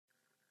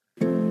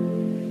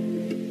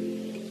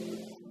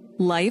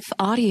Life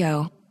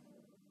Audio.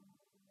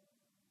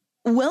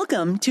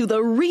 Welcome to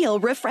the Real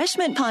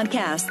Refreshment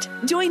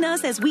Podcast. Join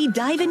us as we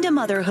dive into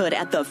motherhood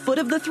at the foot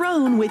of the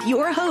throne with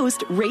your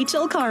host,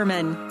 Rachel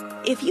Carman.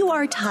 If you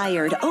are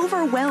tired,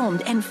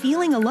 overwhelmed, and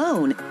feeling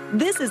alone,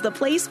 this is the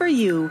place for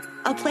you.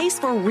 A place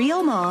for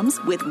real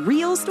moms with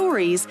real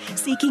stories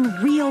seeking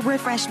real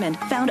refreshment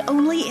found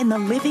only in the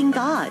living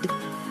God.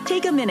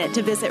 Take a minute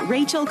to visit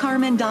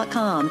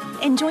RachelCarman.com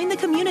and join the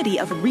community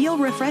of Real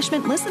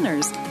Refreshment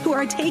listeners who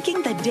are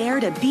taking the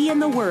dare to be in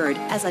the Word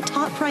as a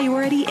top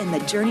priority in the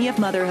journey of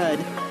motherhood.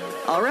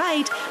 All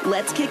right,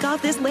 let's kick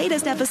off this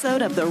latest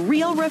episode of the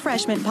Real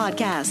Refreshment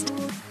Podcast.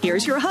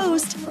 Here's your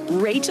host,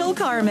 Rachel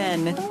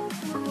Carman.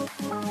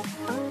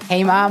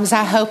 Hey moms,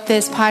 I hope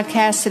this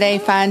podcast today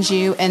finds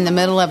you in the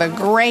middle of a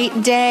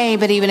great day,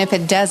 but even if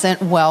it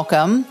doesn't,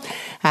 welcome.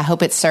 I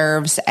hope it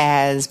serves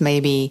as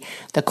maybe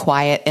the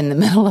quiet in the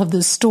middle of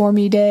the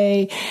stormy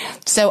day.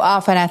 So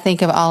often I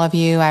think of all of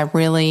you. I'm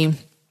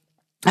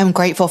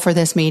grateful for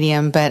this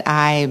medium, but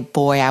I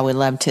would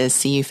love to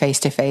see you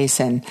face to face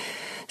and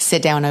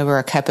sit down over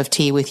a cup of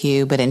tea with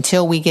you. But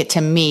until we get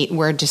to meet,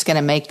 we're just going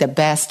to make the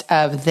best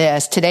of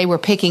this. Today, we're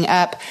picking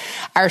up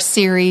our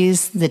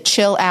series, the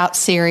Chill Out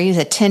series,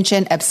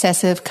 Attention,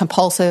 Obsessive,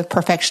 Compulsive,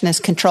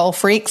 Perfectionist, Control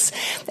Freaks.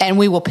 And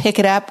we will pick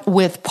it up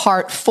with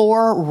part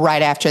 4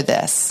 right after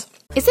this.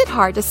 Is it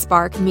hard to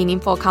spark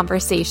meaningful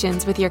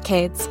conversations with your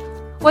kids?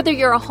 Whether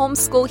you're a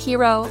homeschool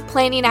hero,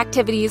 planning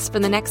activities for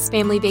the next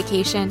family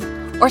vacation,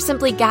 or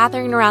simply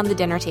gathering around the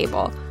dinner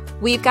table,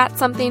 we've got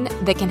something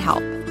that can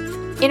help.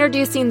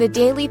 Introducing the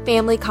Daily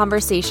Family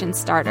Conversation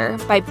Starter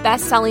by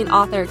best-selling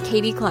author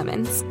Katie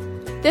Clemens.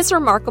 This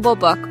remarkable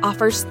book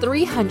offers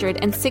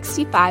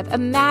 365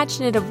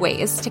 imaginative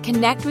ways to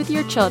connect with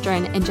your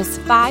children in just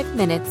 5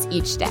 minutes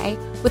each day,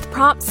 with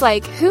prompts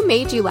like, who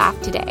made you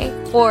laugh today?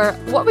 Or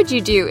what would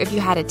you do if you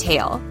had a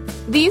tail?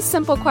 These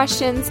simple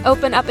questions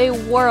open up a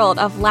world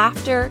of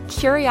laughter,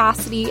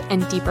 curiosity,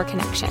 and deeper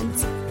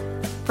connections.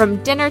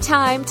 From dinner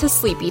time to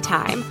sleepy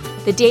time,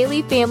 the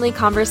Daily Family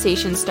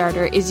Conversation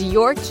Starter is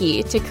your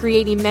key to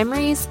creating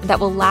memories that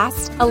will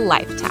last a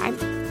lifetime.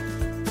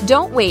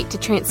 Don't wait to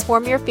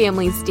transform your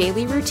family's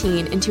daily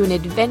routine into an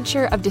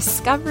adventure of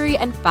discovery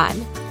and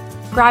fun.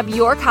 Grab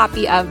your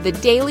copy of the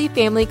Daily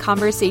Family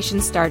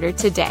Conversation Starter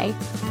today,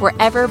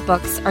 wherever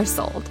books are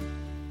sold.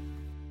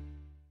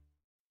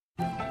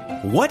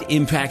 What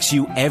impacts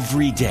you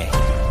every day?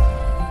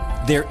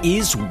 There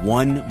is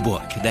one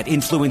book that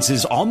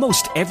influences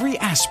almost every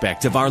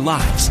aspect of our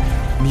lives.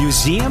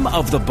 Museum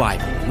of the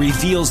Bible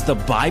reveals the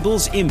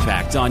Bible's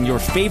impact on your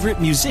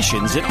favorite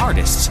musicians and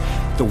artists,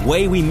 the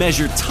way we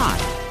measure time,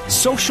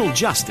 social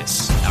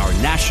justice, our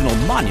national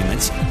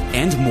monuments,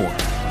 and more.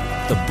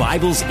 The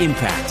Bible's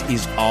impact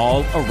is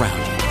all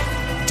around you.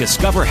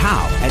 Discover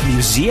how at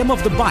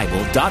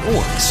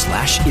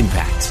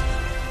museumofthebible.org/impact.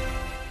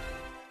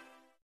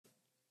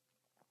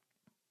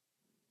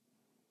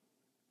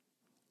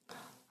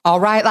 All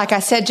right, like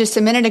I said just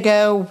a minute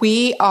ago,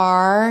 we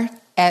are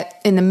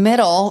in the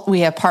middle.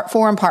 We have part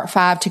 4 and part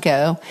 5 to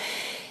go,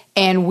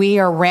 and we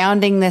are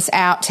rounding this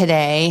out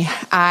today.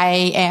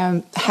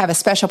 I have a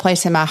special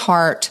place in my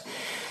heart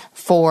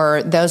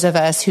for those of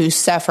us who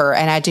suffer,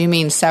 and I do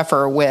mean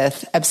suffer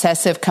with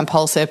obsessive,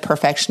 compulsive,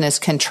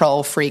 perfectionist,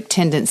 control freak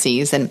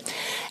tendencies. And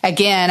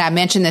again, I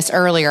mentioned this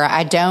earlier,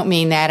 I don't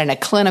mean that in a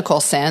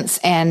clinical sense,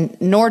 and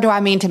nor do I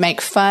mean to make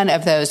fun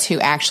of those who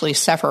actually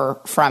suffer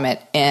from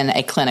it in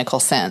a clinical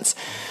sense.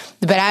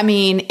 But I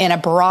mean, in a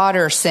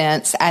broader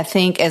sense, I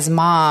think as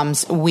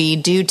moms, we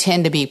do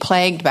tend to be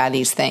plagued by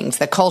these things.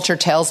 The culture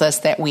tells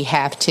us that we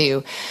have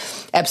to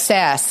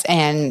obsess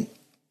and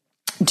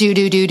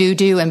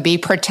do, and be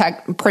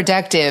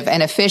productive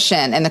and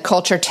efficient. And the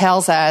culture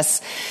tells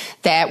us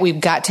that we've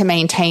got to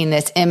maintain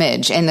this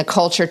image. And the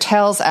culture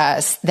tells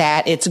us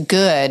that it's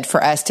good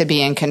for us to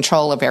be in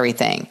control of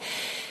everything.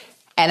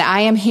 And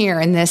I am here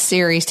in this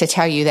series to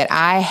tell you that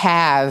I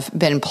have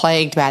been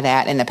plagued by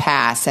that in the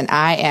past, and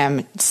I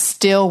am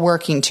still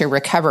working to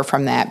recover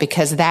from that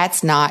because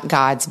that's not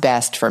God's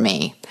best for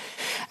me.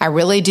 I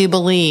really do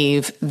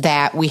believe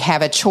that we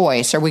have a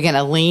choice. Are we going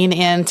to lean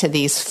into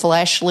these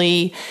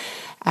fleshly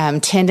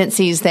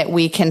tendencies that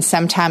we can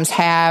sometimes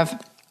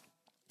have,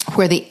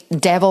 where the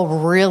devil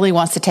really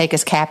wants to take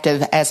us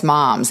captive as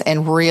moms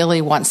and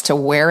really wants to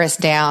wear us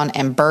down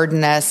and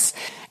burden us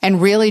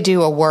and really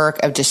do a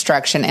work of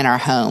destruction in our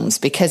homes?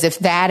 Because if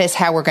that is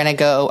how we're going to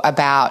go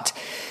about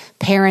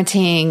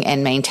parenting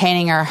and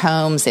maintaining our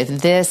homes, if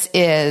this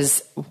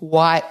is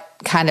what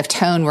kind of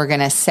tone we're going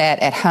to set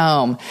at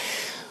home,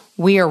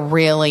 we are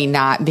really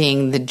not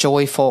being the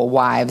joyful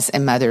wives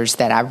and mothers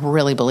that I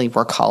really believe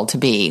we're called to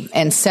be.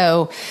 And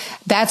so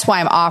that's why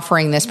I'm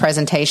offering this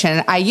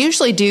presentation. I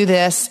usually do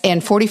this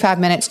in 45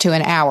 minutes to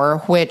an hour,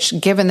 which,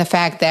 given the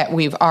fact that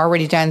we've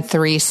already done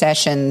 3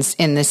 sessions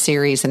in this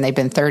series and they've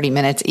been 30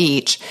 minutes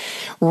each,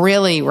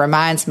 really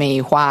reminds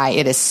me why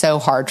it is so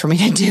hard for me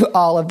to do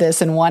all of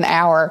this in 1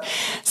 hour.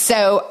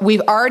 So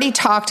we've already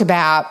talked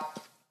about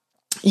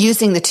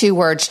using the 2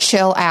 words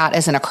chill out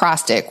as an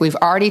acrostic. We've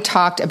already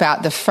talked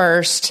about the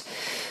first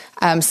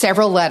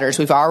several letters.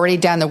 We've already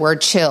done the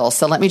word chill,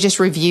 so let me just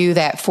review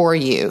that for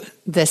you.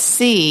 The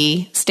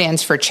C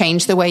stands for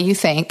change the way you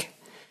think.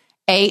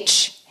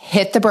 H,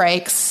 hit the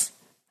brakes.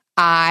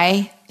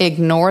 I,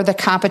 ignore the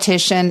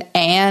competition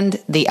and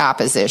the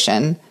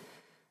opposition.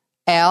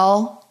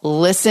 L,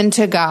 listen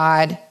to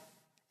God.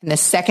 And the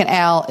second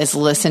L is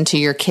listen to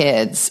your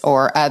kids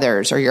or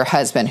others or your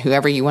husband,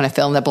 whoever you want to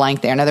fill in the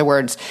blank there. In other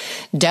words,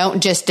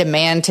 don't just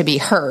demand to be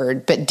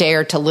heard, but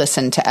dare to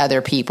listen to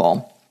other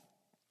people.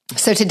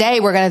 So today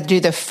we're going to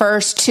do the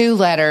first two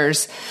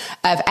letters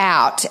of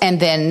out, and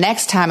then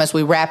next time as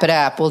we wrap it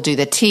up, we'll do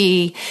the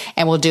T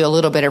and we'll do a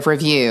little bit of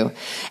review.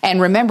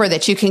 And remember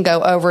that you can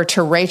go over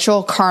to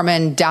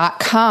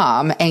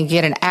rachelcarman.com and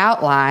get an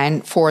outline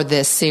for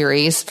this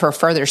series for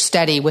further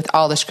study with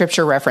all the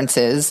scripture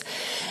references.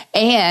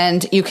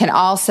 And you can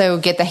also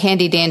get the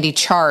handy dandy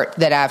chart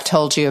that I've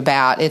told you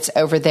about. It's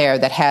over there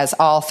that has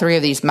all three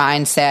of these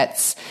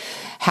mindsets,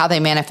 how they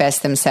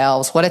manifest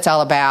themselves, what it's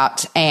all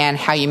about, and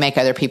how you make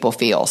other people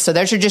feel. So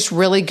those are just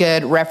really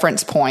good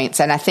reference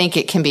points. And I think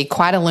it can be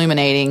quite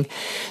illuminating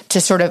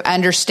to sort of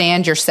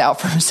understand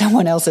yourself from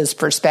someone else's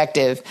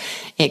perspective.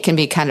 It can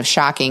be kind of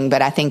shocking,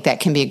 but I think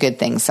that can be a good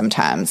thing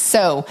sometimes.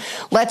 So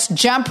let's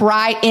jump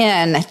right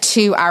in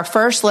to our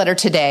first letter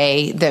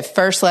today. The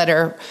first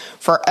letter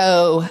for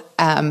O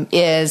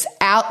is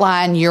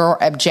outline your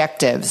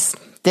objectives.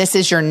 This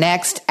is your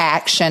next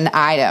action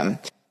item.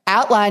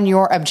 Outline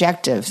your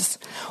objectives.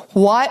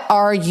 What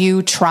are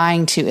you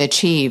trying to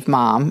achieve,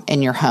 Mom,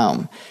 in your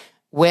home,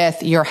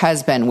 with your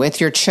husband,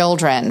 with your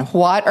children?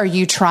 What are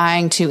you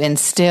trying to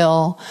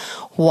instill?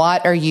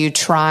 What are you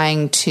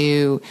trying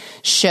to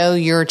show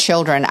your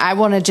children? I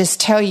want to just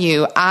tell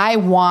you, I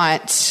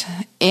want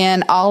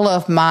in all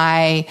of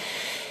my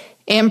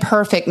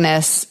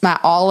imperfectness,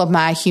 all of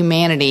my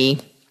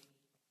humanity,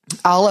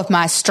 all of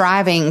my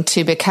striving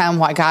to become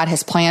what God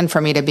has planned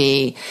for me to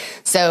be.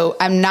 So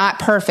I'm not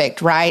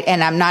perfect, right?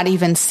 And I'm not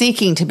even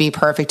seeking to be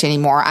perfect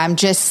anymore. I'm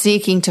just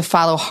seeking to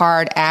follow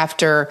hard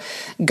after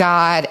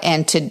God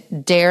and to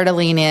dare to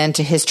lean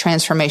into his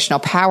transformational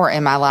power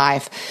in my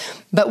life.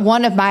 But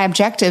one of my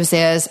objectives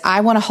is I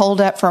want to hold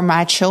up for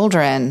my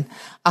children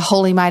a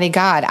holy, mighty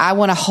God. I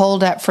want to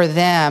hold up for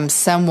them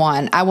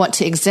someone, I want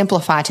to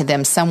exemplify to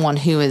them someone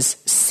who is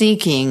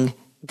seeking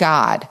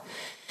God.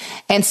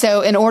 And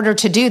so in order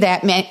to do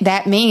that,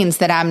 that means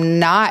that I'm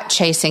not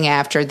chasing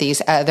after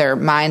these other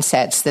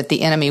mindsets that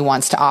the enemy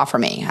wants to offer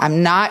me.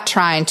 I'm not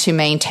trying to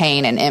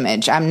maintain an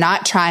image. I'm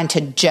not trying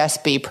to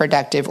just be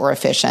productive or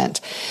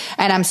efficient.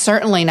 And I'm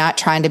certainly not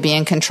trying to be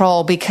in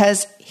control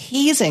because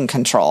he's in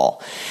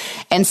control.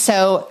 And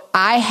so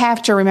I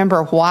have to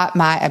remember what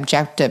my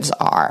objectives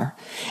are.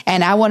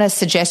 And I want to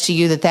suggest to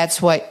you that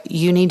that's what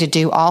you need to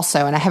do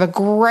also. And I have a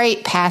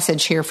great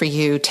passage here for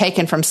you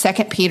taken from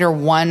 2 Peter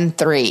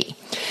 1:3.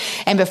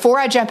 And before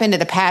I jump into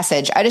the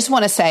passage, I just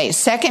want to say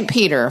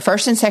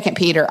 1st and 2nd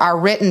Peter are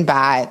written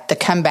by the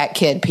comeback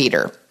kid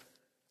Peter.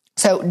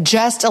 So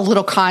just a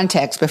little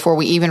context before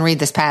we even read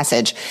this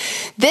passage.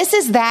 This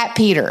is that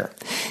Peter.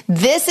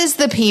 This is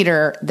the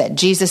Peter that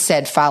Jesus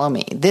said, follow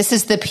me. This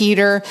is the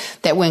Peter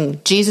that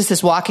when Jesus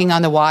is walking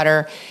on the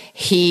water,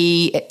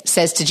 he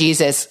says to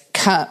Jesus,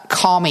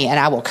 call me and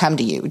I will come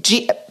to you.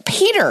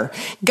 Peter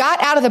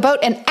got out of the boat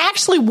and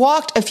actually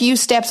walked a few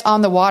steps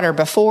on the water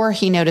before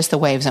he noticed the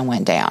waves and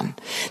went down.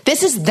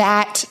 This is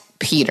that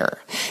Peter.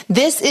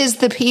 This is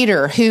the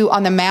Peter who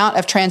on the Mount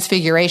of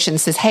Transfiguration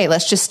says, hey,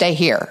 let's just stay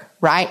here,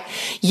 right?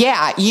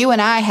 Yeah, you and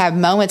I have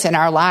moments in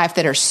our life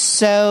that are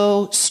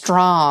so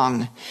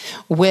strong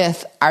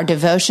with our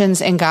devotions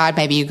in God.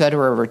 Maybe you go to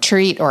a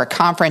retreat or a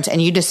conference and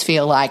you just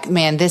feel like,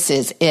 man, this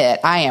is it.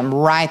 I am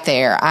right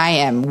there. I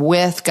am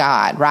with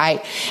God,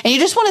 right? And you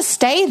just want to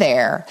stay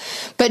there.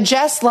 But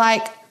just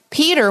like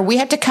Peter, we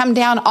have to come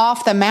down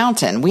off the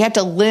mountain. We have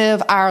to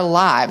live our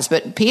lives.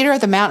 But Peter at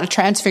the Mount of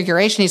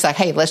Transfiguration, he's like,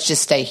 hey, let's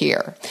just stay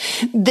here.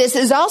 This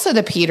is also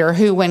the Peter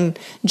who, when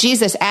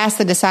Jesus asked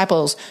the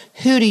disciples,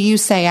 who do you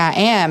say I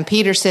am?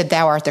 Peter said,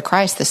 thou art the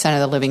Christ, the Son of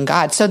the living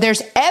God. So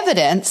there's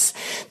evidence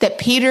that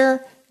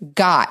Peter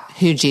got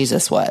who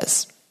Jesus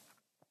was.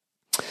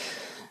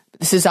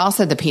 This is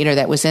also the Peter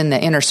that was in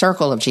the inner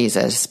circle of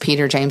Jesus,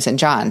 Peter, James, and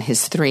John,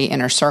 his three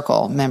inner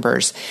circle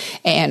members.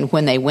 And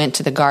when they went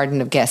to the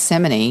Garden of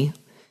Gethsemane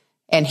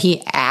and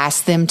he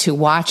asked them to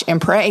watch and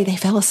pray, they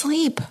fell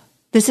asleep.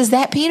 This is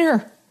that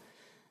Peter.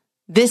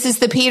 This is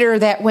the Peter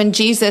that when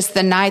Jesus,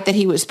 the night that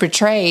he was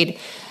betrayed,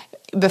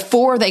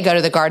 before they go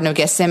to the Garden of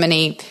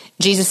Gethsemane,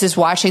 Jesus is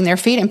washing their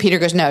feet, and Peter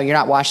goes, no, you're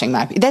not washing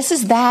my feet. This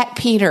is that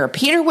Peter.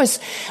 Peter was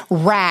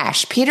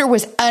rash. Peter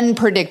was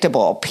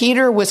unpredictable.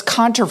 Peter was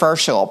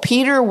controversial.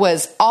 Peter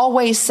was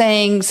always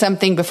saying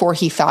something before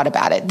he thought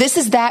about it. This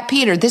is that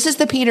Peter. This is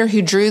the Peter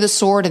who drew the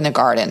sword in the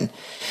garden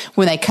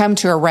when they come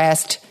to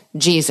arrest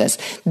Jesus.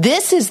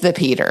 This is the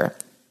Peter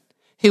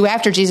who,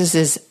 after Jesus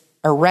is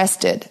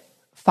arrested,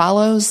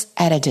 follows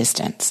at a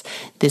distance.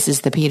 This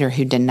is the Peter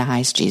who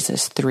denies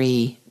Jesus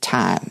 3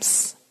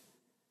 times.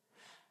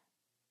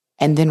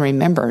 And then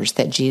remembers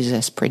that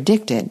Jesus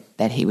predicted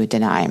that he would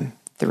deny him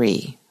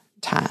 3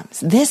 times.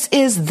 This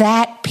is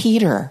that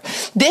Peter.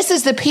 This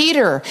is the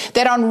Peter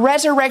that on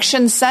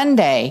Resurrection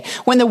Sunday,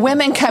 when the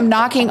women come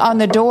knocking on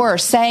the door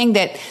saying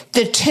that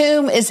the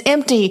tomb is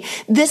empty,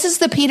 this is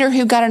the Peter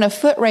who got in a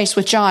foot race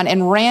with John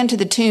and ran to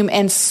the tomb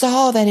and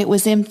saw that it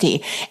was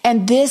empty.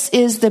 And this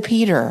is the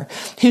Peter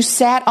who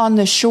sat on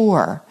the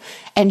shore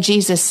and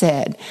Jesus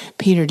said,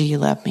 "Peter, do you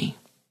love me?"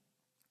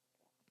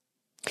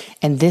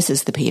 And this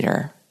is the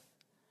Peter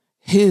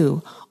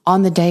who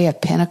on the day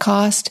of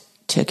Pentecost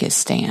took his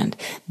stand.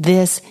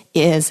 This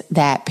is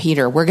that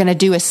Peter. We're going to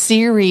do a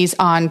series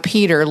on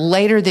Peter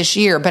later this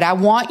year, but I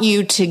want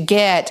you to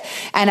get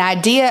an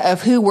idea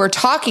of who we're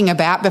talking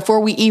about before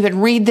we even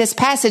read this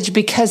passage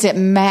because it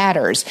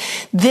matters.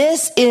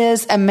 This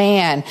is a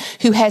man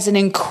who has an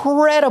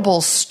incredible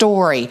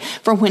story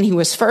from when he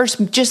was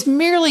first just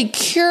merely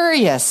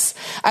curious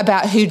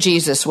about who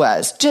Jesus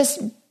was. Just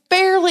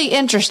barely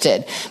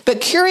interested,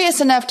 but curious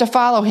enough to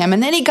follow him.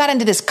 And then he got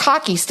into this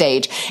cocky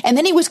stage, and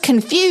then he was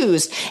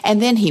confused, and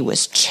then he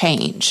was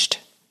changed,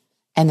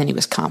 and then he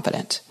was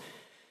confident.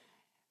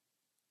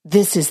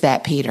 This is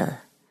that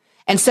Peter.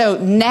 And so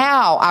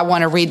now I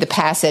want to read the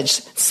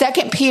passage.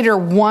 2 Peter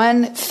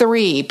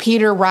 1:3,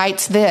 Peter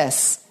writes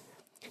this,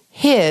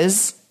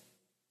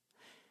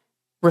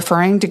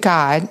 referring to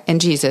God and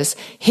Jesus,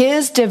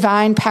 his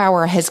divine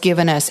power has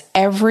given us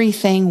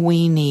everything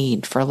we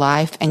need for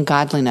life and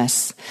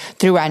godliness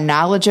through our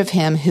knowledge of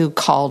him who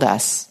called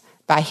us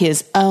by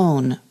his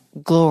own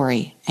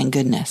glory and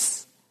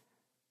goodness.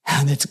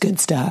 Oh, that's good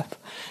stuff.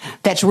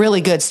 That's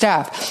really good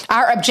stuff.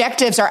 Our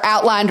objectives are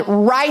outlined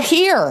right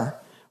here.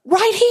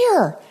 Right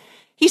here.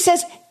 He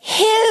says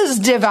his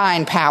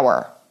divine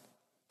power,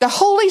 the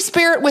Holy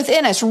Spirit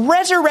within us,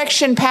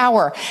 resurrection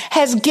power,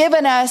 has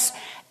given us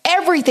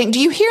everything. Do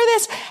you hear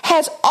this?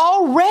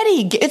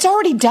 It's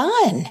already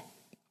done.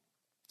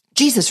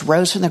 Jesus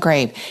rose from the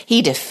grave.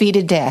 He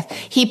defeated death.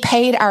 He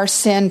paid our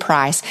sin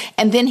price.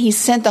 And then he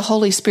sent the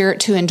Holy Spirit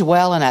to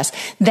indwell in us.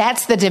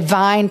 That's the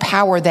divine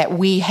power that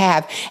we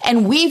have.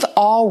 And we've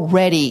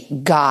already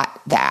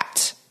got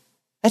that.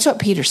 That's what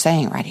Peter's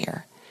saying right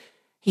here.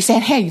 He's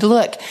saying, hey,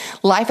 look,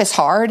 life is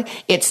hard.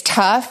 It's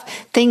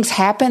tough. Things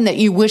happen that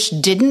you wish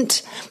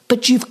didn't,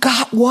 but you've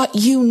got what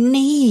you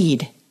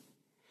need.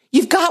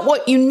 You've got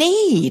what you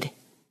need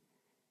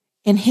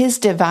in his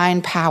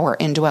divine power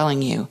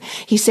indwelling you.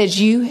 He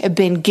says you have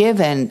been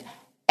given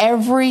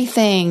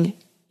everything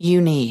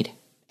you need.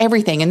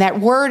 Everything. And that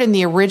word in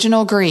the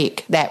original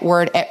Greek, that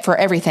word for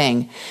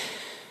everything,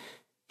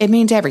 it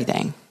means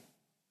everything.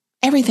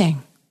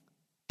 Everything.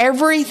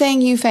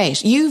 Everything you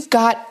face. You've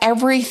got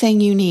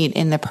everything you need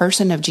in the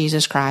person of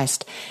Jesus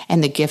Christ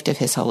and the gift of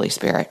his Holy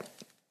Spirit.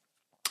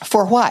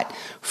 For what?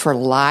 For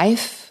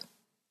life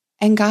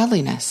and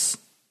godliness.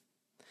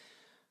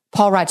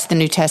 Paul writes the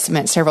New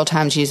Testament several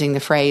times using the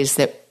phrase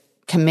that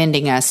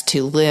commending us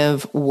to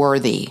live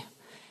worthy.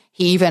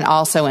 He even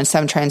also in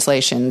some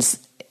translations,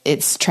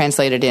 it's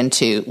translated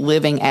into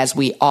living as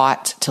we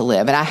ought to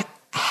live. And I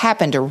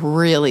happen to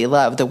really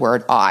love the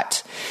word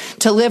ought.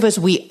 To live as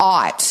we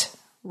ought,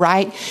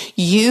 right?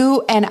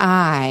 You and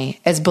I,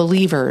 as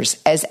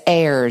believers, as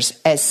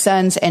heirs, as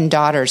sons and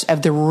daughters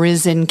of the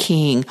risen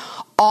King,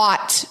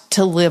 ought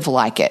to live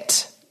like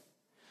it,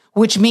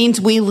 which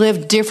means we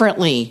live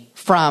differently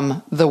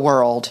from the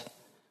world.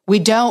 We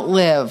don't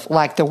live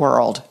like the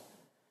world.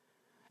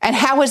 And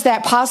how is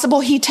that possible?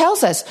 He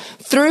tells us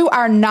through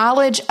our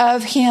knowledge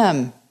of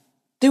him.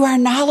 Through our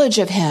knowledge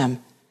of him.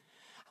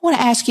 I want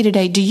to ask you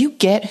today, do you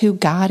get who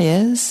God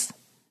is?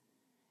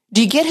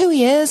 Do you get who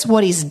he is,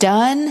 what he's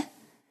done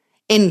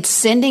in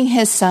sending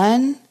his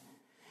son?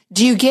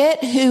 Do you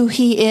get who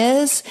he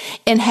is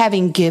in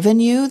having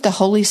given you the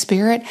Holy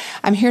Spirit?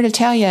 I'm here to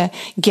tell you,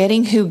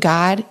 getting who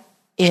God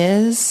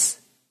is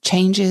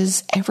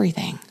changes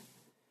everything.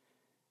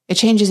 It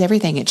changes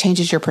everything. It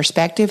changes your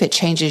perspective. It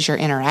changes your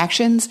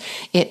interactions.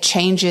 It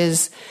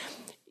changes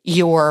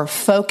your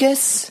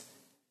focus.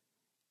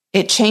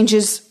 It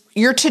changes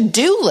your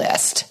to-do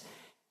list.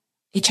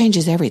 It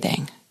changes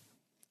everything.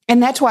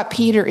 And that's what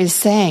Peter is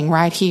saying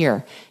right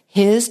here.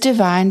 His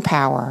divine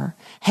power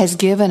has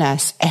given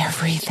us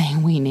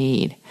everything we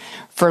need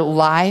for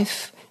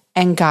life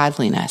and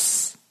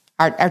godliness.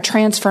 Our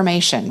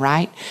transformation,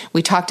 right?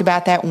 We talked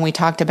about that when we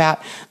talked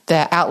about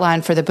the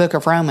outline for the book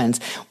of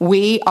Romans.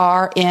 We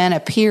are in a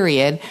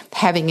period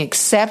having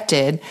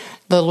accepted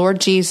the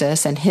Lord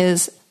Jesus and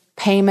his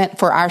payment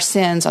for our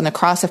sins on the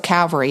cross of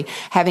Calvary.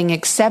 Having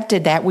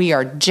accepted that, we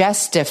are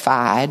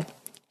justified,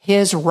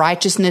 his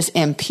righteousness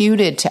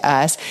imputed to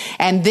us.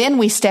 And then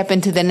we step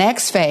into the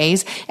next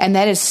phase, and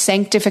that is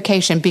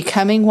sanctification,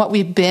 becoming what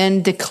we've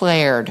been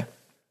declared.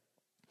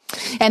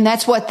 And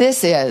that's what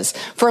this is.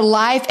 For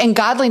life and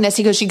godliness,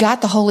 he goes, you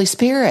got the Holy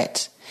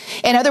Spirit.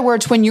 In other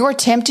words, when you're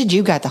tempted,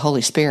 you got the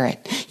Holy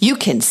Spirit. You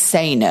can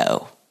say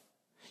no.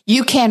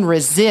 You can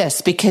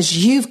resist because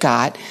you've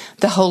got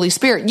the Holy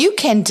Spirit. You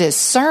can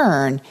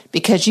discern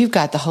because you've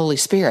got the Holy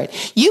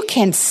Spirit. You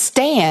can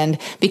stand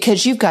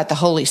because you've got the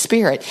Holy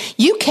Spirit.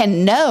 You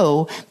can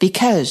know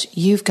because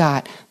you've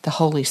got the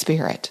Holy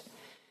Spirit.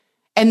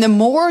 And the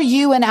more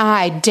you and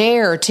I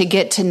dare to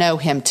get to know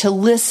him, to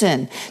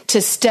listen,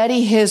 to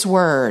study his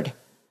word,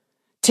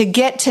 to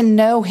get to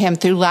know him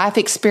through life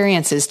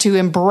experiences, to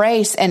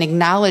embrace and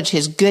acknowledge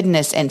his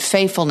goodness and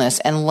faithfulness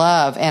and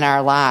love in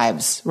our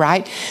lives,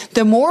 right?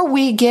 The more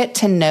we get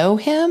to know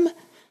him,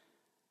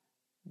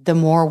 the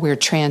more we're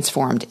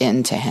transformed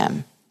into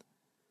him.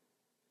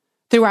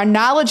 Through our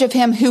knowledge of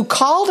him who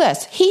called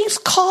us. He's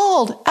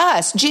called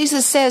us.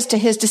 Jesus says to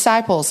his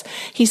disciples,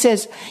 he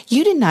says,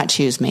 you did not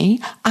choose me.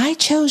 I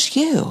chose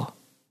you.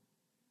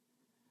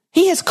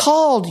 He has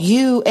called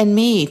you and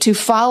me to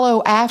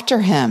follow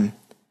after him.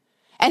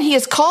 And he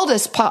has called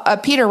us,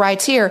 Peter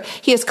writes here,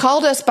 he has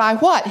called us by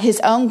what? His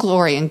own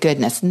glory and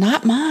goodness.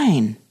 Not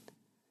mine.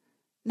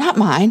 Not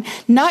mine.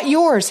 Not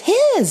yours.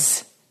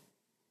 His.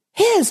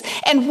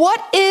 And what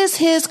is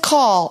his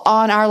call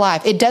on our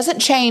life? It doesn't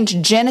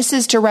change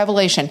Genesis to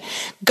Revelation.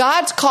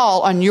 God's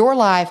call on your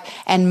life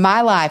and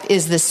my life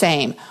is the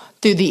same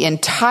through the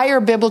entire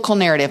biblical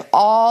narrative,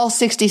 all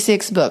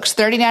 66 books,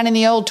 39 in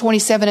the Old,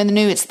 27 in the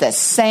New. It's the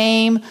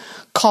same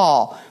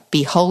call.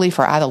 Be holy,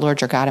 for I, the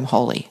Lord your God, am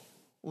holy.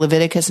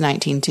 Leviticus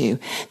 19:2.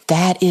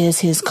 That is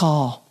his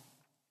call.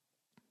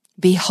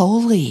 Be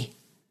holy.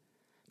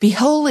 Be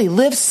holy.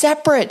 Live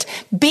separate.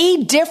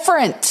 Be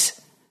different.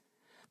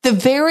 The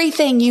very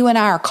thing you and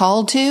I are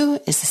called to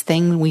is this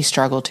thing we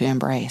struggle to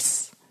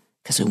embrace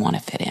because we want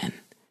to fit in.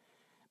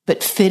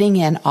 But fitting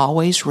in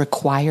always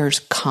requires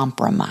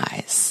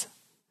compromise.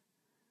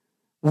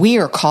 We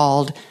are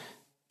called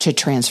to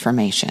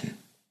transformation.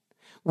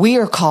 We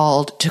are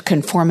called to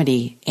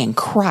conformity in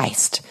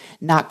Christ,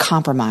 not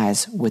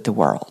compromise with the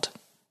world.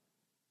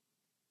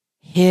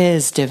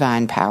 His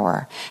divine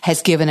power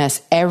has given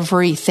us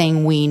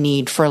everything we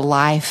need for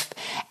life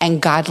and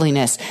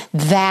godliness.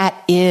 That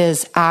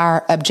is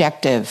our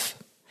objective.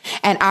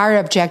 And our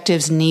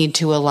objectives need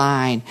to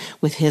align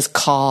with his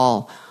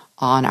call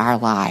on our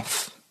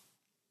life.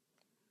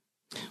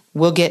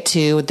 We'll get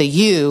to the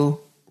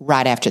you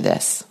right after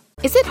this.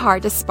 Is it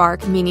hard to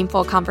spark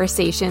meaningful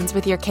conversations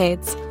with your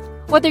kids?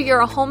 Whether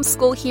you're a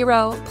homeschool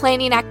hero,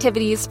 planning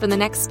activities for the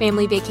next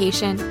family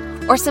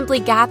vacation, or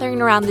simply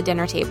gathering around the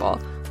dinner table,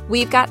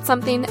 we've got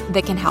something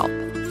that can help.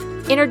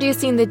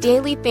 Introducing the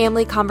Daily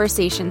Family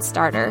Conversation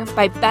Starter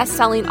by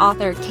best-selling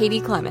author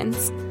Katie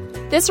Clemens.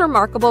 This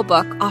remarkable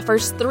book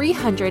offers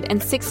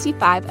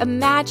 365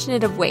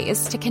 imaginative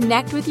ways to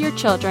connect with your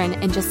children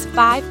in just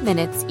 5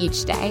 minutes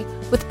each day,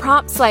 with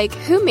prompts like,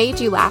 who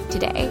made you laugh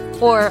today?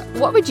 Or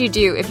what would you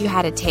do if you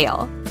had a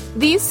tail?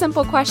 These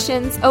simple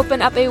questions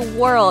open up a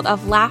world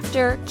of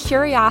laughter,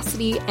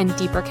 curiosity, and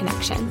deeper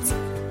connections.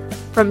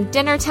 From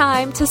dinner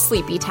time to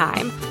sleepy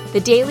time, the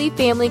Daily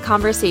Family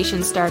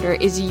Conversation Starter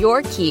is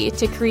your key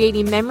to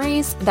creating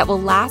memories that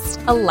will last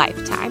a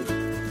lifetime.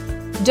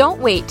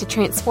 Don't wait to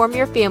transform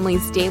your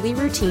family's daily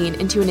routine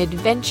into an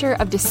adventure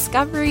of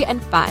discovery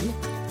and fun.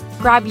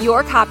 Grab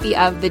your copy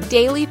of the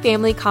Daily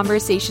Family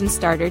Conversation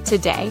Starter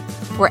today,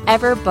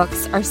 wherever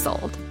books are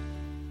sold.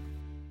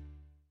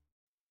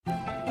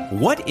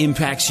 What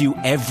impacts you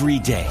every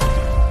day?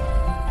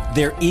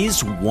 There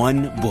is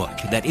one book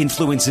that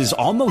influences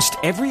almost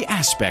every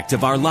aspect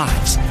of our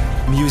lives.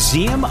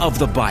 Museum of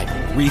the Bible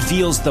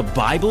reveals the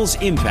Bible's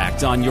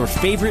impact on your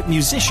favorite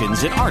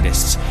musicians and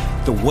artists,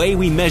 the way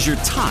we measure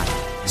time,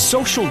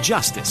 social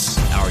justice,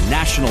 our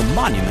national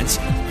monuments,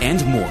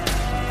 and more.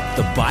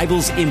 The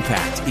Bible's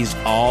impact is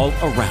all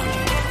around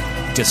you.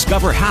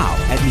 Discover how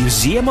at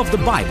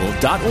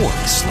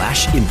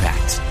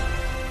museumofthebible.org/impact.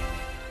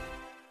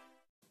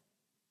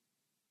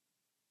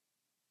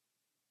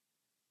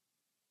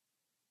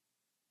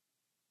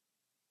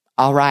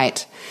 All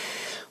right.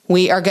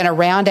 We are going to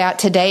round out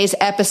today's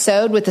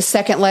episode with the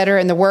second letter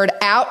in the word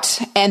out,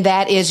 and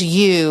that is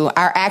you.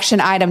 Our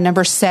action item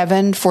number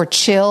 7 for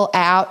chill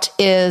out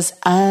is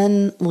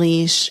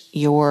unleash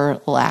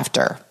your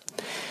laughter.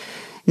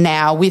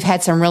 Now, we've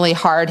had some really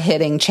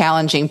hard-hitting,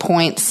 challenging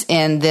points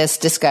in this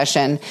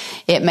discussion.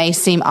 It may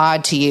seem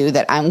odd to you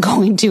that I'm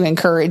going to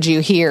encourage you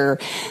here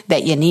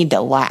that you need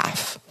to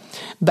laugh.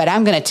 But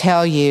I'm going to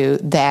tell you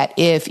that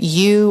if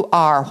you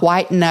are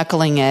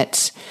white-knuckling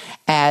it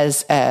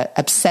as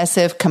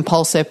obsessive,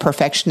 compulsive,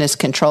 perfectionist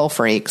control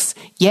freaks,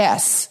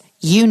 yes,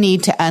 you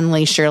need to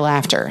unleash your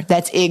laughter.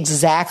 That's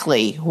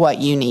exactly what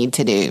you need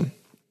to do.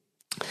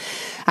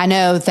 I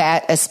know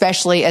that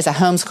especially as a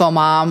homeschool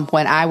mom,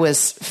 when I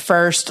was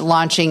first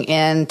launching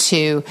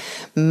into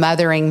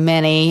mothering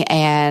many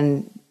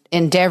and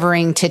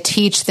endeavoring to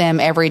teach them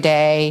every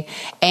day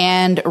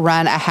and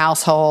run a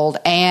household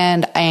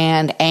and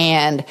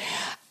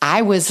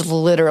I was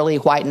literally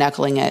white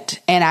knuckling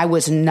it, and I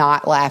was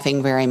not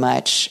laughing very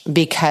much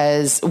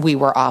because we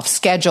were off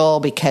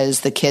schedule, because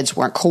the kids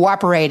weren't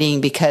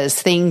cooperating, because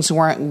things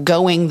weren't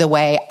going the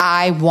way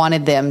I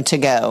wanted them to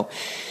go.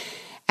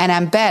 And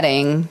I'm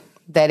betting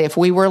that if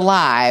we were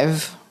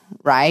live,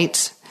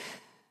 right,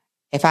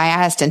 if I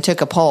asked and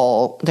took a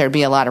poll, there'd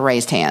be a lot of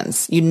raised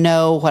hands. You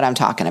know what I'm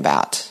talking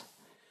about.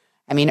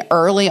 I mean,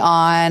 early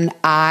on,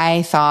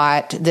 I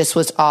thought this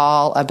was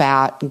all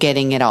about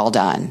getting it all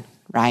done,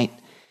 right?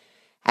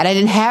 And I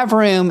didn't have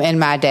room in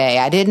my day.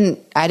 I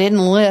didn't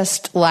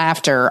list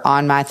laughter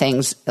on my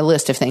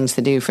list of things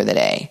to do for the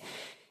day.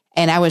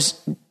 And I was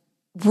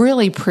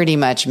really pretty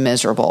much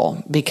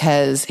miserable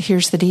because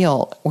here's the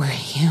deal. We're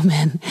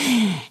human.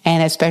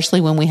 And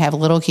especially when we have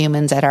little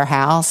humans at our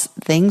house,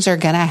 things are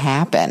going to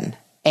happen.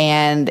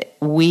 And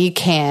we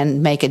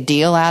can make a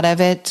deal out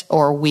of it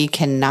or we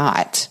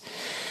cannot.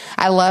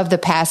 I love the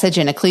passage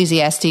in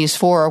Ecclesiastes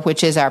 4,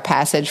 which is our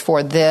passage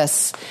for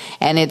this.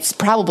 And it's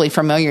probably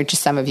familiar to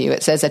some of you.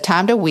 It says, a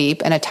time to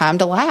weep and a time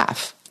to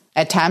laugh,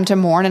 a time to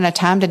mourn and a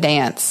time to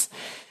dance.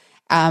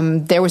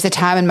 There was a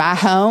time in my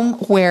home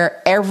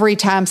where every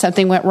time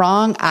something went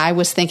wrong, I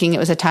was thinking it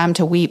was a time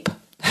to weep.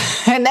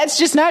 And that's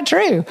just not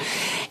true.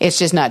 It's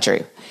just not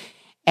true.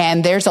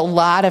 And there's a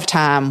lot of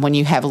time when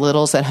you have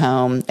littles at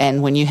home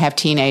and when you have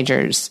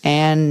teenagers.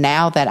 And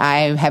now that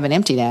I have an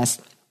empty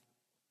nest,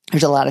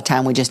 there's a lot of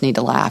time we just need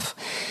to laugh.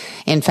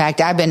 In fact,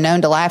 I've been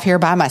known to laugh here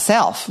by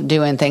myself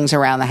doing things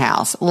around the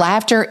house.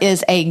 Laughter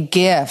is a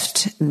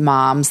gift,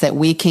 moms, that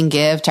we can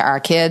give to our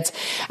kids.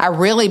 I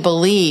really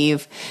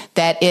believe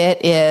that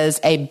it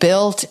is a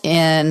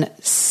built-in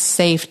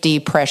safety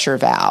pressure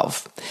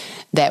valve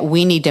that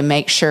we need to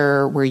make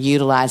sure we're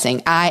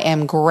utilizing. I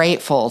am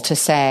grateful to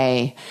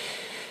say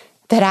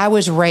that I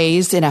was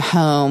raised in a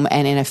home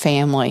and in a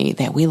family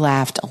that we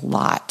laughed a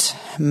lot.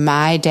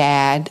 My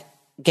dad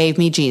gave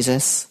me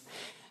Jesus,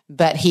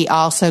 but he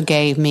also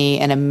gave me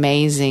an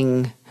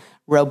amazing,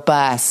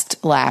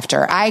 robust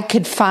laughter. I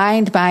could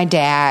find my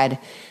dad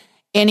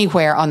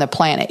anywhere on the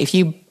planet.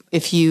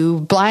 If you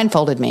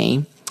blindfolded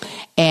me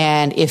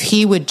and if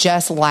he would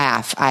just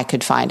laugh, I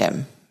could find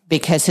him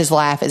because his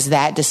laugh is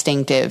that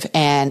distinctive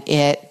and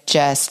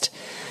it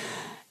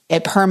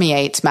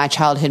permeates my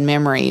childhood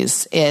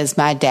memories is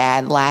my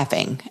dad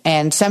laughing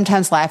and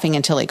sometimes laughing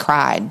until he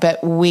cried.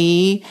 But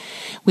we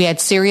had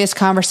serious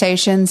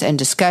conversations and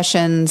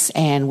discussions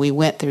and we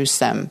went through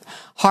some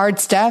hard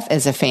stuff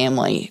as a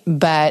family,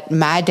 but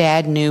my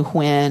dad knew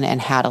when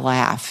and how to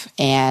laugh.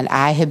 And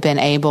I have been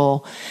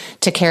able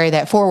to carry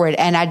that forward.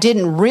 And I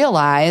didn't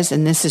realize,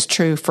 and this is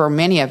true for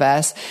many of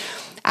us,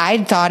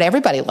 I thought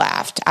everybody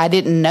laughed. I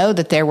didn't know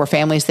that there were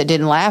families that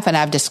didn't laugh, and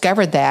I've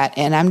discovered that.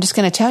 And I'm just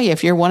going to tell you,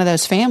 if you're one of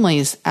those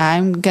families,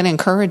 I'm going to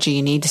encourage you,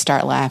 you need to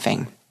start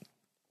laughing.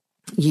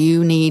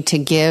 You need to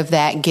give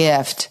that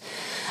gift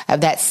of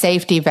that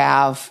safety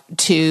valve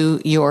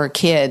to your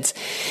kids.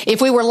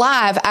 If we were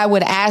live, I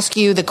would ask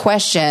you the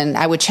question,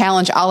 I would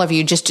challenge all of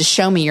you just to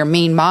show me your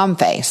mean mom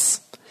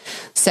face.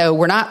 So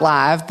we're not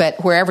live,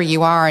 but wherever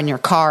you are in your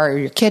car or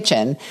your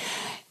kitchen,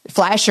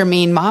 flash your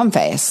mean mom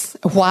face.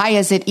 Why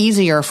is it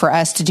easier for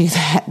us to do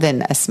that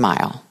than a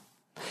smile?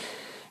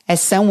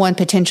 As someone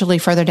potentially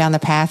further down the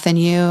path than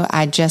you,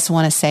 I just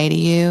want to say to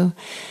you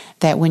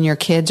that when your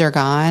kids are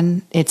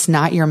gone, it's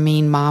not your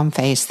mean mom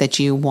face that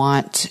you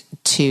want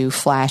to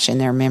flash in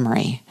their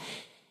memory.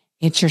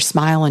 It's your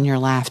smile and your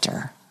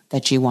laughter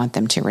that you want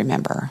them to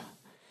remember.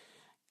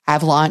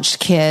 I've launched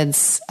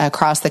kids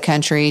across the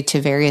country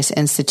to various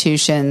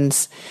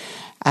institutions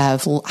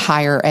of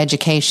higher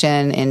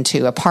education,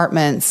 into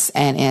apartments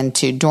and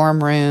into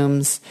dorm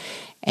rooms.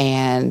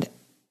 And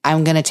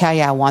I'm going to tell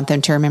you, I want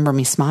them to remember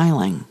me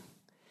smiling.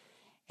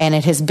 And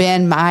it has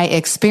been my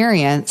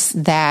experience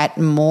that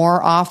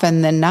more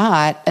often than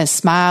not, a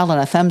smile and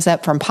a thumbs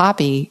up from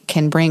Poppy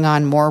can bring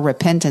on more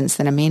repentance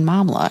than a mean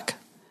mom look.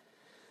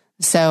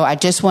 So I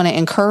just want to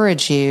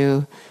encourage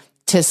you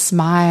to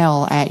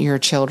smile at your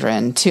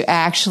children, to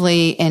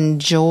actually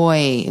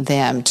enjoy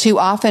them. Too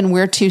often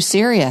we're too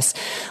serious.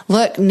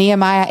 Look,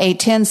 Nehemiah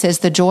 8:10 says,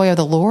 the joy of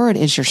the Lord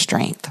is your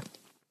strength.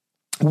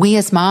 We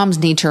as moms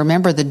need to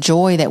remember the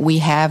joy that we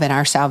have in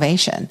our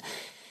salvation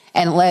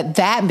and let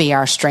that be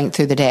our strength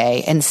through the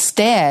day.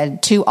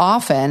 Instead, too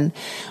often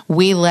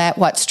we let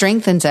what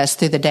strengthens us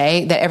through the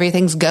day, that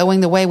everything's going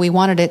the way we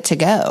wanted it to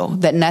go,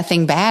 that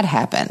nothing bad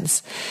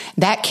happens.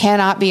 That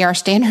cannot be our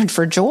standard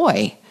for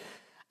joy.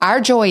 Our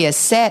joy is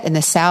set in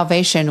the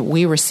salvation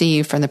we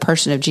receive from the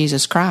person of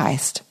Jesus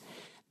Christ.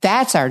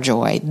 That's our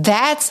joy.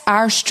 That's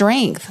our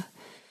strength.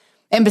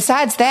 And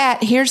besides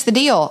that, here's the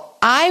deal.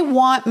 I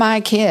want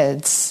my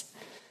kids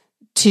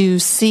to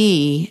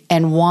see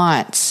and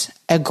want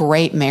a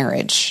great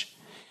marriage.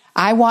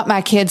 I want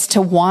my kids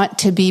to want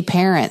to be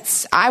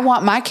parents. I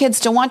want my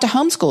kids to want to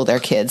homeschool their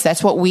kids.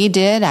 That's what we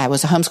did. I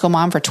was a homeschool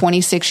mom for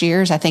 26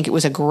 years. I think it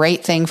was a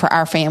great thing for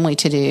our family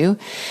to do.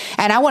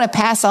 And I want to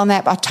pass on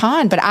that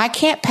baton, but I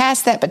can't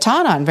pass that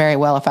baton on very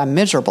well if I'm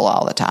miserable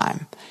all the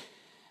time.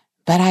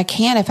 But I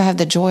can if I have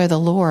the joy of the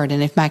Lord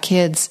and if my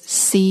kids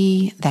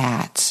see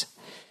that.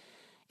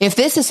 If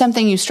this is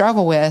something you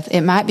struggle with,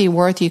 it might be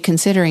worth you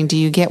considering, do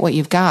you get what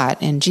you've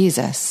got in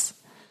Jesus?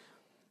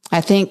 I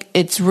think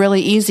it's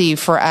really easy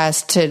for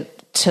us to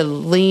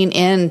lean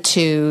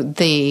into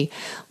the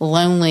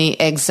lonely,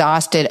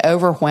 exhausted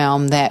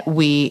overwhelm that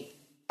we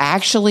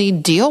actually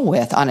deal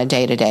with on a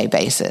day-to-day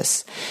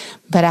basis.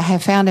 But I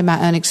have found in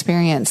my own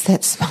experience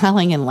that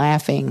smiling and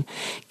laughing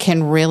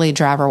can really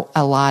drive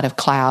a lot of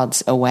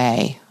clouds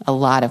away,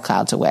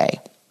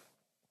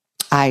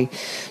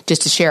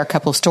 Just to share a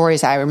couple of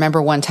stories, I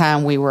remember one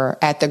time we were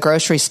at the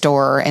grocery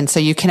store, and so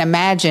you can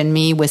imagine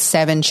me with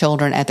 7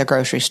 children at the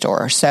grocery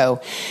store.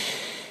 So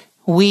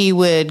we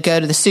would go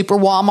to the Super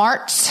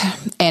Walmarts,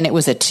 and it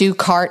was a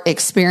 2-cart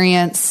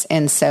experience.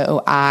 And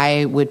so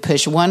I would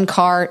push 1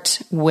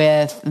 cart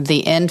with the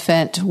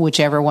infant,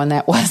 whichever one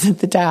that was at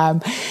the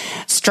time,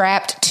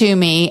 strapped to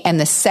me, and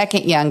the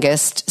second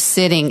youngest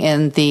sitting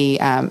in the,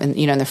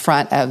 in the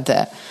front of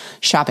the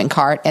shopping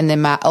cart. And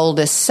then my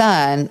oldest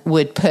son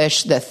would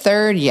push the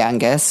third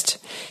youngest,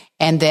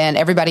 and then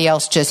everybody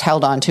else just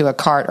held on to a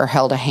cart or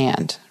held a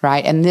hand,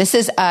 right? And this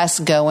is us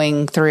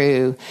going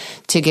through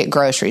to get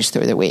groceries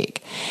through the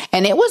week.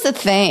 And it was a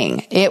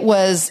thing. It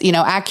was,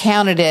 I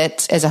counted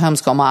it as a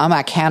homeschool mom.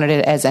 I counted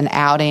it as an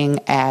outing,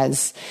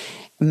 as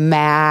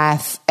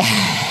math,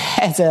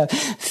 as a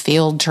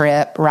field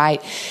trip,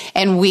 right?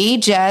 And we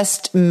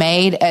just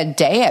made a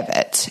day of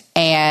it.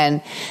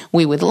 And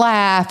we would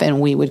laugh,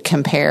 and we would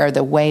compare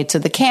the weights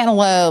of the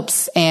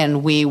cantaloupes,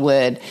 and we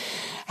would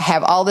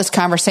have all this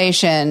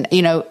conversation.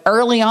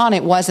 Early on,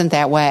 it wasn't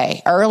that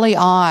way. Early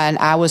on,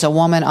 I was a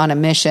woman on a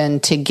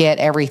mission to get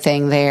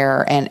everything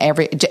there, and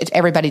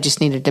everybody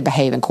just needed to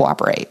behave and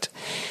cooperate.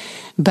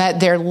 But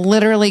there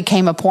literally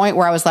came a point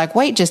where I was like,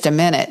 wait just a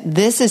minute.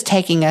 This is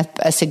taking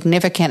a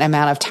significant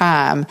amount of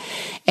time,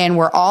 and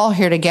we're all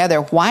here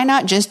together. Why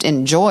not just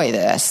enjoy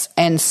this?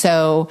 And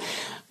so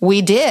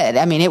we did.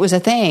 It was a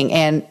thing.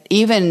 And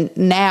even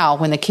now,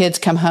 when the kids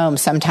come home,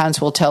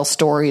 sometimes we'll tell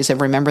stories of,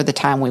 remember the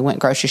time we went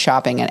grocery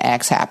shopping and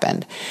X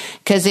happened.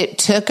 Because it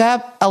took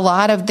up a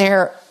lot of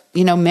their,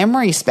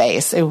 memory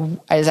space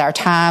as our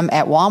time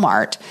at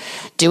Walmart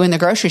doing the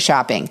grocery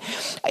shopping.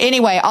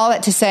 Anyway, all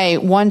that to say,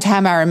 one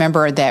time I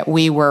remember that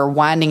we were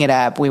winding it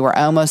up. We were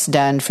almost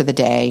done for the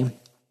day.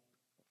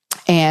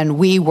 And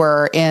we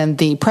were in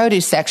the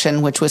produce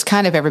section, which was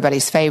kind of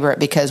everybody's favorite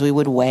because we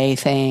would weigh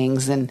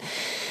things and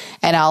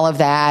all of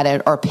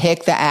that, or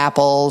pick the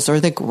apples or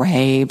the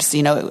grapes,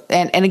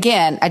 and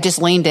again, I just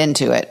leaned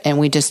into it, and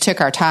we just took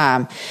our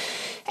time.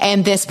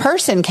 And this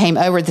person came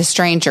over, the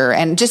stranger,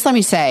 and just let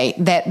me say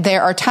that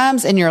there are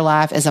times in your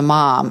life as a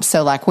mom,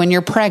 so like when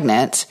you're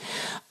pregnant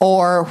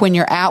or when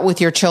you're out with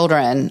your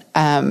children,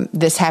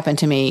 this happened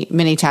to me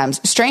many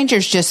times,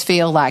 strangers just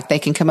feel like they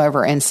can come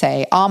over and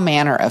say all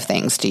manner of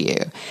things to you.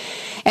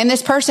 And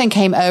this person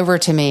came over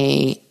to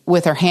me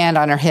with her hand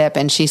on her hip,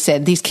 and she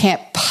said, these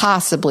can't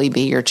possibly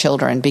be your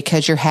children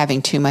because you're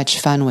having too much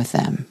fun with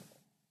them.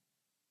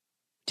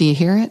 Do you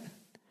hear it?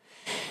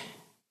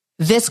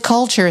 This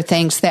culture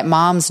thinks that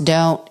moms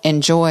don't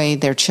enjoy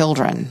their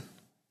children.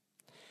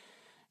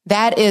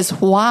 That is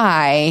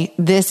why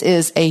this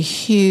is a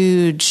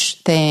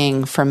huge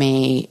thing for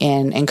me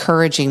in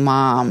encouraging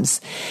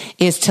moms,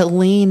 is to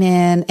lean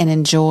in and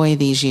enjoy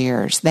these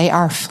years. They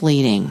are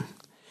fleeting.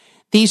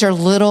 These are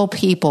little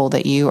people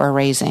that you are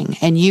raising,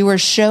 and you are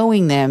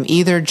showing them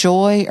either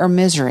joy or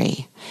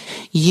misery.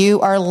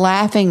 You are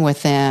laughing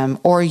with them,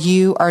 or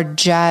you are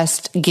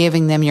just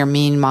giving them your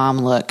mean mom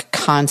look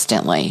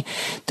constantly.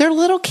 They're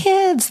little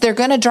kids. They're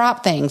going to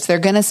drop things. They're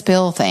going to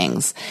spill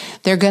things.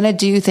 They're going to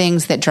do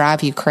things that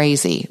drive you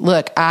crazy.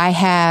 Look, I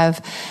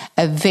have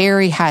a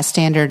very high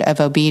standard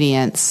of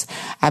obedience.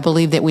 I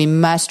believe that we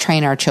must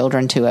train our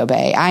children to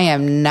obey. I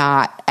am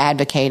not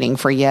advocating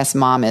for yes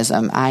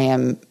momism. I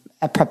am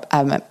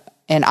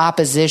in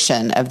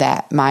opposition of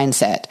that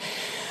mindset.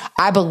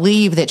 I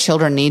believe that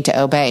children need to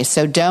obey,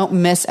 so don't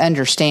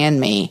misunderstand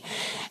me.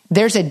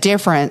 There's a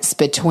difference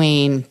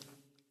between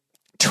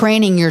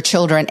training your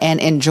children and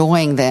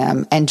enjoying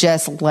them and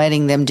just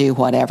letting them do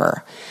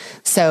whatever.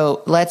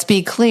 So let's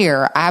be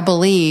clear. I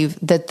believe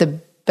that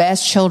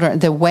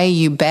the way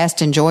you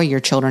best enjoy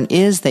your children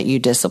is that you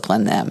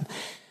discipline them.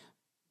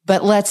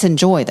 But let's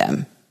enjoy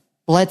them.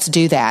 Let's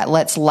do that.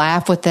 Let's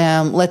laugh with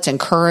them. Let's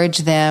encourage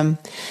them.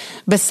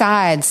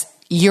 Besides,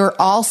 you're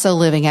also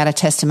living out a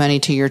testimony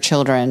to your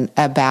children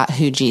about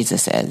who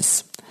Jesus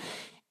is.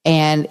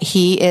 And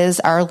he is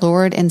our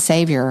Lord and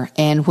Savior.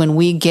 And when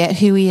we get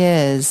who he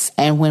is,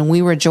 and when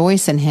we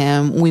rejoice in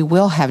him, we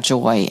will have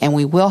joy and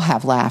we will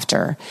have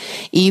laughter.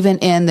 Even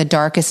in the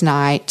darkest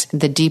night,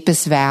 the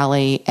deepest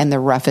valley, and the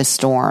roughest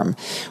storm,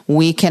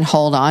 we can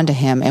hold on to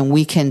him and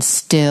we can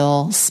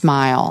still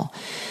smile.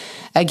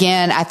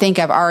 Again, I think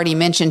I've already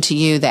mentioned to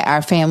you that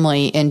our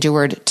family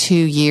endured 2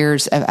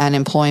 years of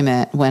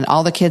unemployment when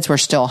all the kids were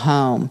still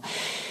home.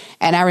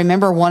 And I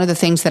remember one of the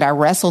things that I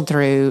wrestled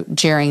through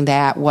during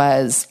that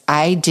was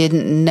I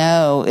didn't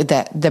know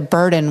that the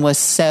burden was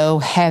so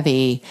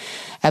heavy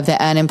of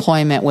the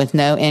unemployment with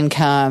no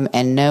income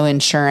and no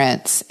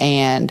insurance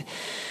and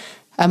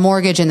a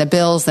mortgage and the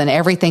bills and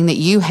everything that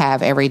you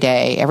have every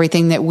day,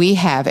 everything that we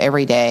have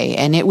every day.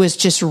 And it was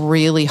just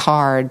really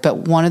hard. But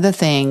one of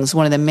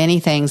the many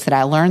things that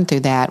I learned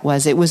through that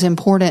was it was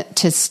important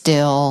to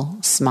still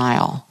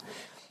smile.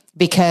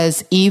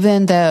 Because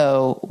even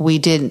though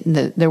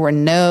there were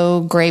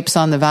no grapes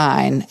on the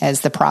vine,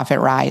 as the prophet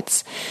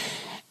writes,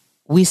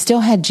 we still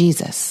had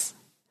Jesus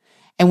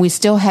and we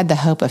still had the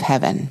hope of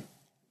heaven.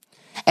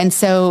 And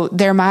so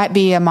there might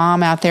be a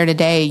mom out there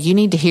today, you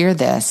need to hear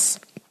this.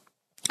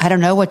 I don't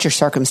know what your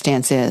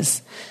circumstance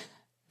is,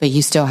 but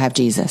you still have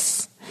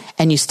Jesus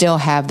and you still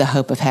have the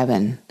hope of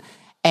heaven.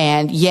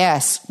 And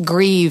yes,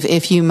 grieve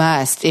if you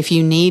must, if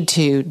you need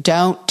to.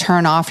 Don't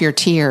turn off your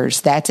tears.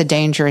 That's a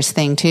dangerous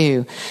thing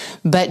too.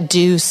 But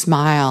do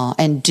smile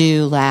and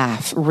do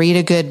laugh. Read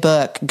a good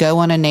book. Go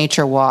on a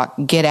nature walk.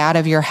 Get out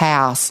of your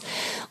house.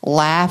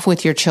 Laugh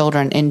with your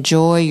children.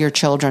 Enjoy your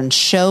children.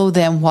 Show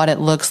them what it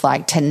looks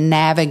like to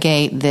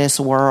navigate this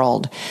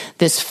world,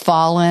 this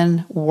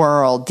fallen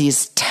world,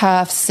 these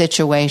tough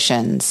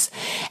situations,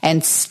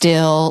 and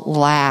still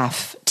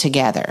laugh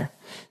together.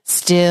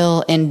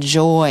 Still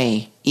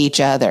enjoy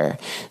each other,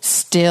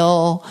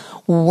 still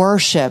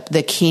worship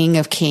the King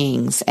of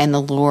Kings and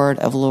the Lord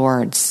of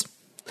Lords.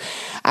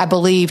 I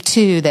believe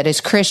too that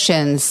as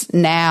Christians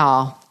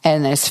now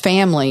and as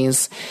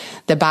families,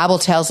 the Bible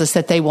tells us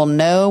that they will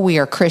know we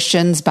are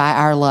Christians by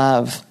our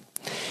love.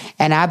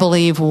 And I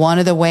believe one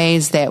of the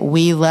ways that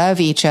we love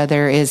each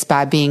other is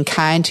by being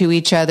kind to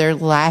each other,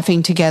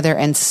 laughing together,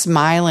 and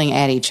smiling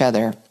at each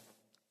other.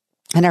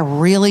 And I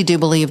really do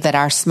believe that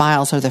our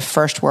smiles are the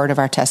first word of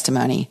our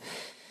testimony.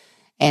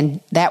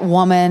 And that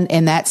woman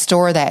in that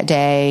store that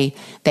day,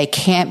 they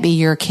can't be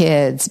your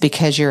kids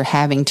because you're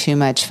having too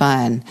much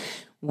fun.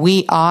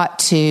 We ought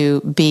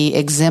to be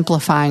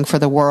exemplifying for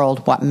the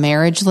world what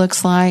marriage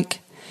looks like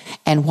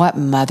and what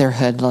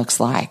motherhood looks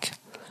like.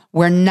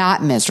 We're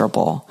not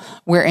miserable.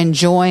 We're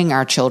enjoying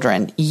our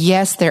children.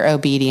 Yes, they're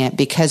obedient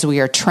because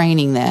we are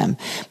training them,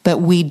 but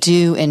we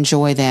do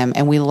enjoy them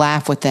and we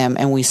laugh with them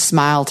and we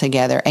smile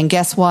together. And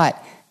guess what?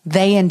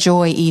 They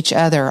enjoy each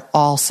other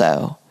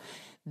also.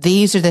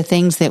 These are the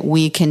things that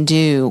we can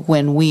do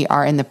when we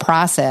are in the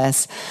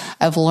process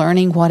of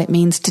learning what it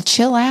means to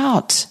chill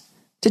out.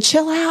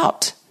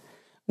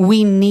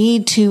 We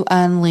need to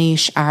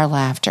unleash our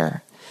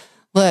laughter.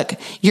 Look,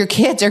 your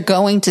kids are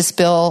going to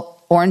spill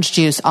orange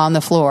juice on the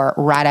floor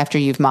right after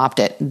you've mopped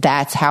it.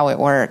 That's how it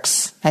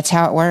works.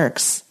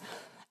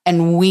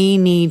 And we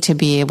need to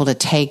be able to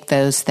take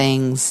those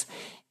things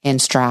in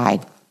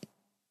stride.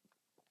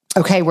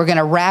 Okay, we're going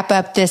to wrap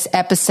up this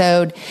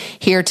episode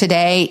here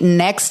today.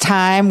 Next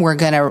time, we're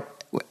going to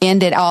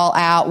end it all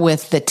out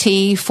with the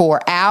T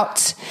for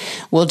out.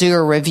 We'll do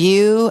a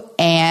review,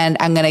 and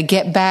I'm going to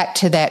get back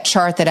to that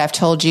chart that I've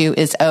told you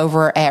is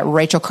over at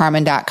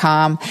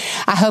RachelCarman.com.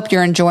 I hope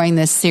you're enjoying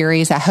this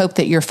series. I hope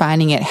that you're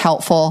finding it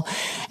helpful.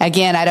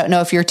 Again, I don't know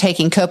if you're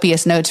taking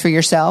copious notes for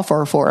yourself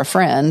or for a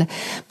friend,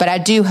 but I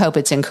do hope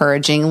it's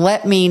encouraging.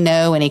 Let me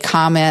know any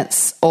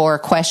comments or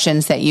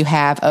questions that you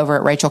have over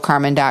at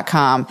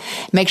RachelCarman.com.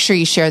 Make sure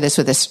you share this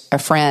with a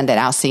friend, and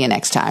I'll see you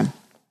next time.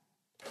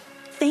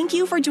 Thank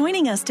you for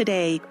joining us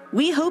today.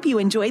 We hope you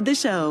enjoyed the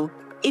show.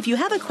 If you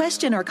have a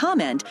question or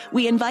comment,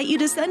 we invite you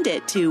to send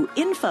it to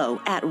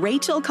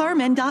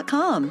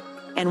info@RachelCarman.com.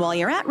 And while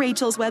you're at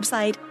Rachel's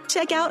website,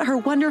 check out her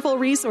wonderful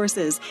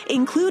resources,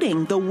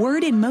 including the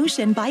Word in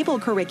Motion Bible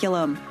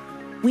curriculum.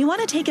 We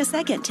want to take a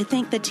second to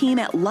thank the team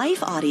at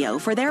Life Audio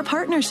for their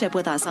partnership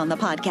with us on the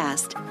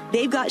podcast.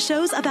 They've got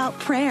shows about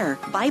prayer,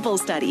 Bible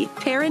study,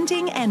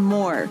 parenting, and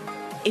more.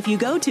 If you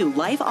go to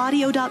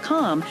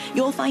lifeaudio.com,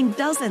 you'll find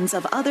dozens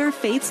of other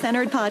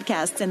faith-centered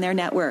podcasts in their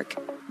network.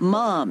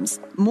 Moms,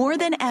 more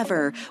than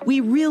ever,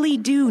 we really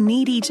do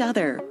need each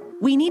other.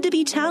 We need to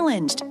be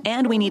challenged,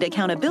 and we need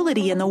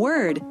accountability in the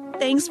Word.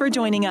 Thanks for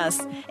joining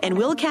us, and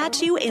we'll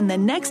catch you in the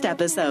next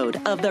episode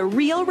of the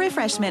Real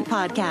Refreshment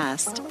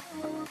Podcast.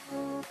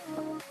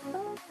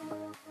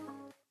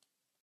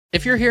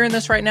 If you're hearing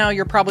this right now,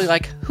 you're probably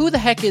like, who the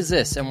heck is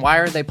this? And why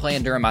are they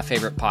playing during my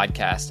favorite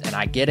podcast? And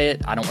I get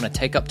it. I don't want to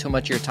take up too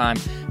much of your time,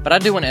 but I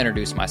do want to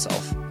introduce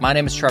myself. My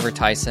name is Trevor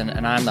Tyson,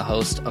 and I'm the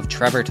host of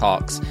Trevor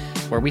Talks,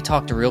 where we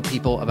talk to real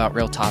people about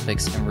real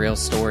topics and real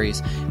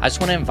stories. I just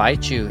want to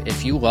invite you,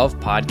 if you love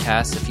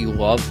podcasts, if you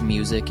love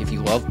music, if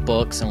you love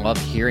books and love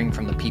hearing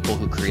from the people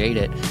who create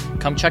it,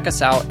 come check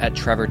us out at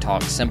Trevor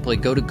Talks. Simply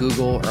go to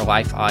Google or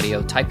Life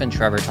Audio, type in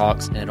Trevor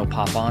Talks, and it'll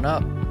pop on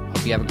up.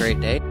 Hope you have a great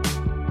day.